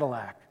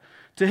Cadillac.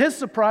 To his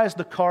surprise,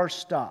 the car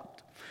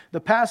stopped. The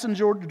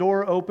passenger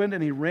door opened,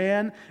 and he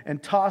ran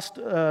and tossed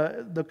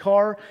the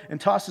car and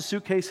tossed the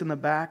suitcase in the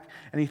back,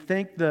 and he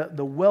thanked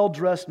the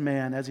well-dressed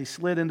man as he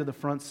slid into the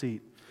front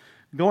seat.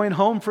 "Going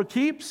home for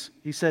keeps?"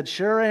 He said.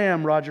 "Sure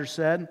am," Roger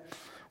said.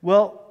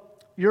 "Well,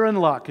 you're in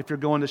luck if you're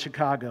going to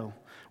Chicago."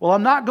 "Well,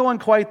 I'm not going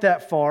quite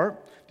that far."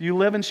 "Do you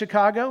live in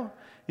Chicago?"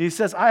 He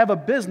says, "I have a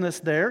business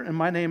there, and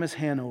my name is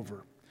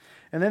Hanover."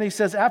 And then he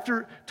says,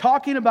 after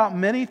talking about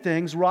many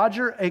things,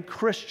 Roger, a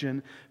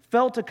Christian,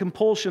 felt a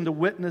compulsion to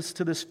witness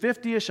to this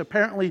 50-ish,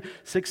 apparently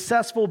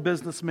successful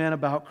businessman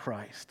about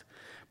Christ.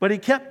 But he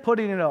kept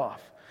putting it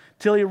off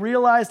till he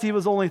realized he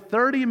was only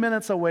 30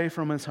 minutes away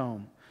from his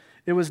home.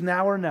 It was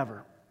now or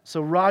never.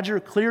 So Roger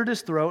cleared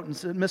his throat and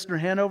said, "Mr.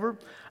 Hanover,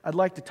 I'd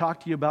like to talk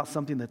to you about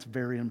something that's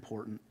very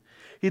important."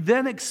 He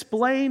then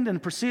explained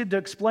and proceeded to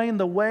explain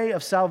the way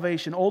of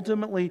salvation.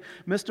 Ultimately,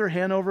 "Mr.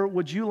 Hanover,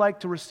 would you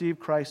like to receive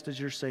Christ as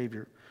your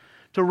Savior?"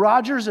 To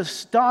Roger's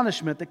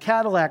astonishment, the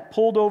Cadillac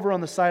pulled over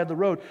on the side of the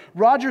road.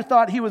 Roger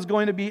thought he was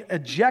going to be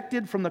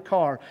ejected from the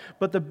car,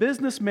 but the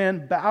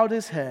businessman bowed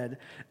his head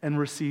and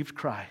received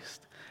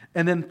Christ,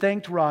 and then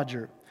thanked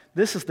Roger.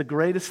 "This is the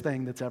greatest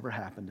thing that's ever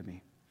happened to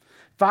me."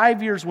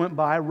 5 years went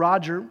by.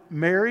 Roger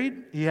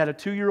married. He had a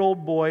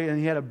 2-year-old boy, and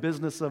he had a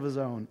business of his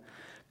own.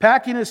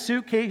 Packing his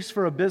suitcase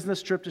for a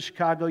business trip to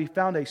Chicago, he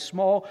found a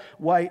small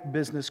white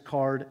business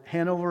card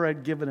Hanover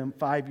had given him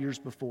 5 years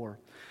before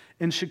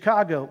in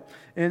Chicago.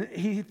 And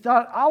he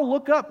thought, "I'll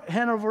look up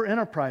Hanover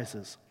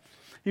Enterprises."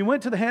 He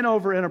went to the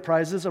Hanover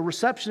Enterprises. A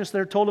receptionist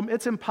there told him,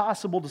 "It's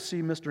impossible to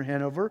see Mr.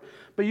 Hanover,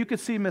 but you could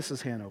see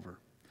Mrs. Hanover."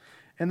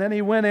 And then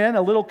he went in,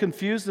 a little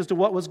confused as to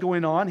what was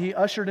going on. He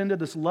ushered into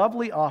this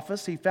lovely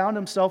office. He found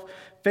himself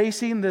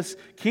facing this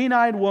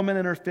keen-eyed woman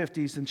in her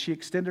 50s, and she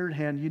extended her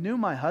hand. "You knew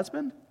my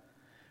husband?"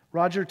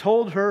 Roger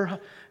told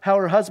her how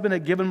her husband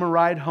had given him a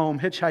ride home,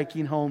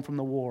 hitchhiking home from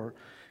the war.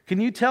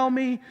 "Can you tell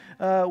me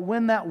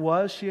when that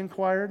was?" she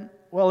inquired.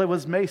 "Well, it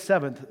was May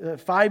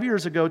 7th. 5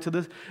 years ago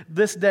to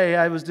this day,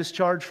 I was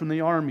discharged from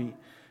the Army."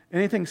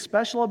 "Anything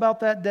special about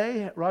that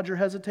day?" Roger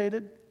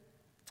hesitated.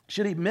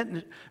 Should he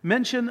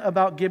mention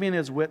about giving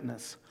his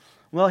witness?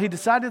 Well, he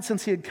decided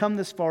since he had come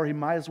this far, he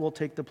might as well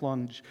take the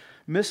plunge.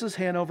 "Mrs.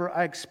 Hanover,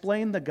 I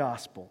explained the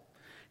gospel."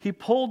 He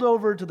pulled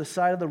over to the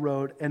side of the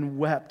road and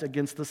wept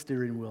against the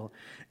steering wheel,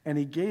 and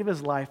he gave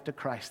his life to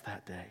Christ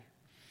that day.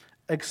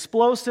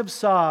 Explosive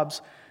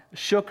sobs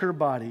shook her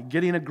body,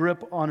 getting a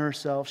grip on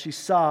herself. She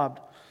sobbed,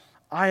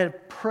 "I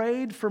had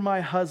prayed for my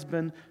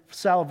husband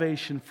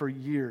salvation for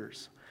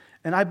years,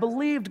 and I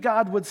believed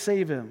God would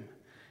save him."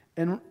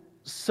 And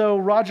so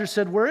Roger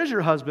said, "Where is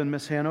your husband,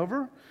 Miss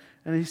Hanover?"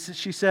 And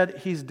she said,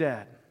 "He's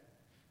dead."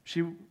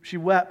 She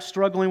wept,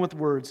 struggling with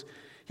words.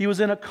 "He was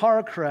in a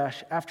car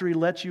crash after he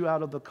let you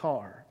out of the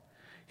car.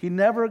 He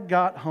never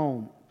got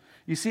home.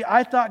 You see,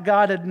 I thought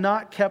God had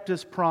not kept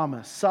his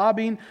promise."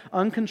 Sobbing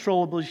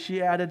uncontrollably,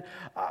 she added,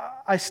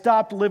 "I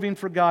stopped living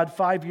for God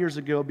 5 years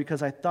ago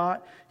because I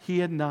thought he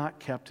had not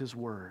kept his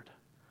word."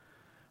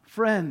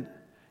 Friend,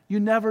 you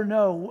never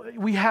know.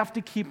 We have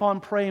to keep on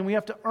praying. We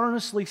have to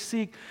earnestly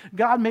seek.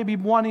 God may be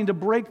wanting to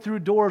break through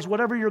doors.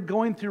 Whatever you're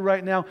going through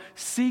right now,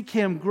 seek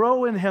Him,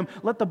 grow in Him.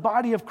 Let the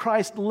body of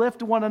Christ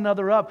lift one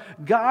another up.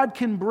 God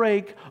can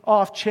break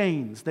off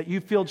chains that you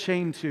feel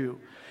chained to.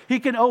 He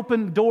can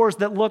open doors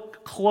that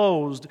look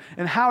closed.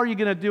 And how are you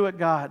going to do it,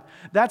 God?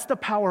 That's the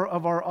power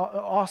of our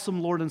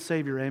awesome Lord and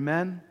Savior.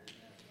 Amen?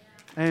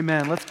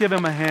 Amen. Let's give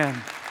Him a hand.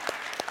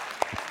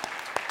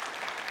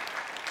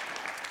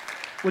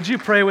 Would you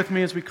pray with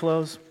me as we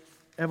close?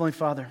 Heavenly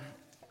Father,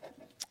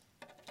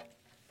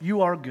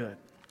 you are good,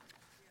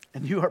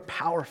 and you are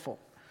powerful,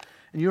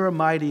 and you are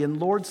mighty. And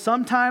Lord,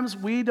 sometimes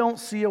we don't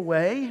see a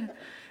way,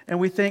 and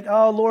we think,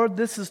 "Oh, Lord,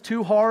 this is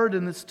too hard,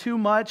 and it's too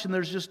much, and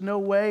there's just no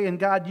way." And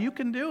God, you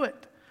can do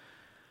it.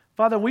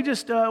 Father, we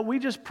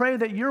just pray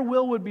that your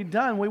will would be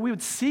done. We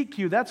would seek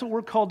you. That's what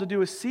we're called to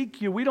do, is seek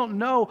you. We don't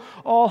know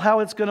all how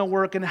it's going to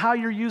work and how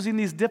you're using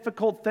these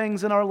difficult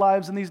things in our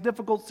lives and these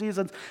difficult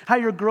seasons, how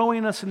you're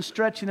growing us and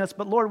stretching us.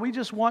 But Lord, we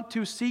just want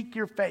to seek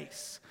your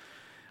face.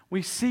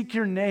 We seek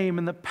your name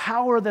and the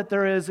power that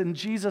there is in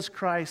Jesus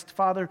Christ.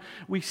 Father,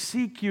 we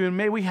seek you, and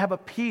may we have a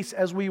peace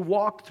as we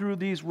walk through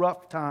these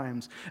rough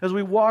times, as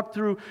we walk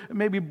through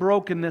maybe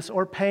brokenness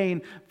or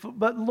pain.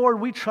 But Lord,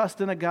 we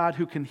trust in a God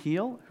who can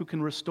heal, who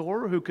can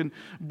restore, who can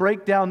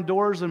break down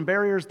doors and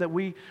barriers that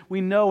we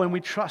know, and we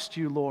trust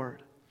you,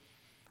 Lord.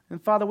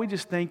 And Father, we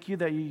just thank you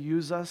that you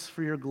use us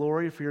for your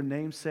glory, for your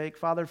name's sake.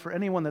 Father, for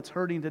anyone that's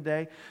hurting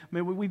today,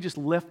 may we just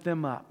lift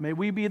them up. May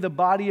we be the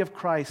body of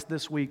Christ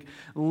this week,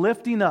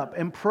 lifting up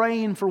and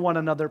praying for one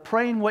another,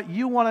 praying what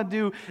you want to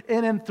do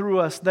in and through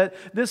us, that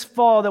this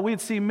fall that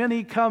we'd see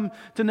many come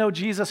to know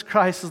Jesus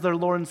Christ as their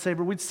Lord and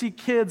Savior. We'd see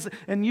kids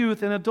and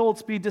youth and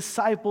adults be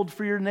discipled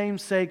for your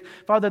name's sake.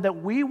 Father,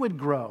 that we would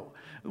grow.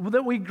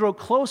 That we grow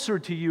closer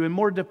to you and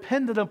more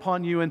dependent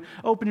upon you and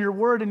open your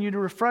word and you to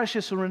refresh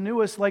us and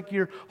renew us like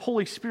your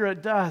Holy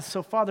Spirit does.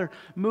 So, Father,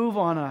 move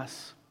on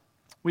us.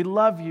 We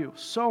love you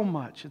so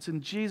much. It's in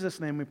Jesus'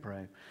 name we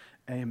pray.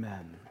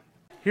 Amen.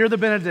 Hear the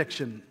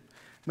benediction.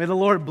 May the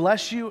Lord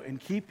bless you and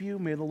keep you.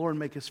 May the Lord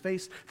make his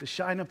face to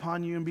shine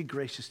upon you and be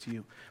gracious to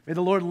you. May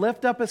the Lord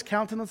lift up his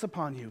countenance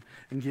upon you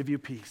and give you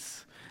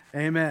peace.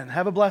 Amen.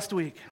 Have a blessed week.